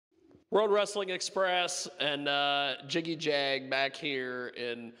World Wrestling Express and Jiggy Jag back here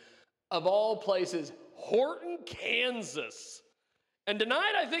in, of all places, Horton, Kansas. And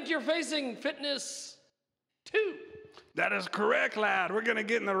tonight, I think you're facing Fitness 2. That is correct, lad. We're going to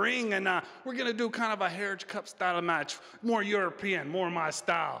get in the ring, and we're going to do kind of a Heritage Cup style of match. More European, more my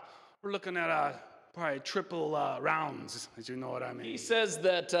style. We're looking at probably triple rounds, as you know what I mean. He says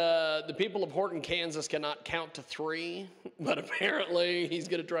that the people of Horton, Kansas cannot count to 3, but apparently he's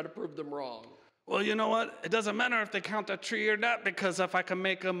going to try to prove them wrong. Well, you know what? It doesn't matter if they count to 3 or not, because if I can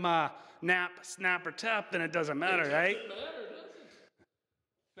make them nap, snap, or tap, then it doesn't matter, right? It doesn't matter, does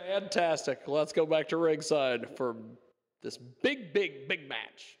it? Fantastic. Let's go back to ringside for this big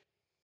match.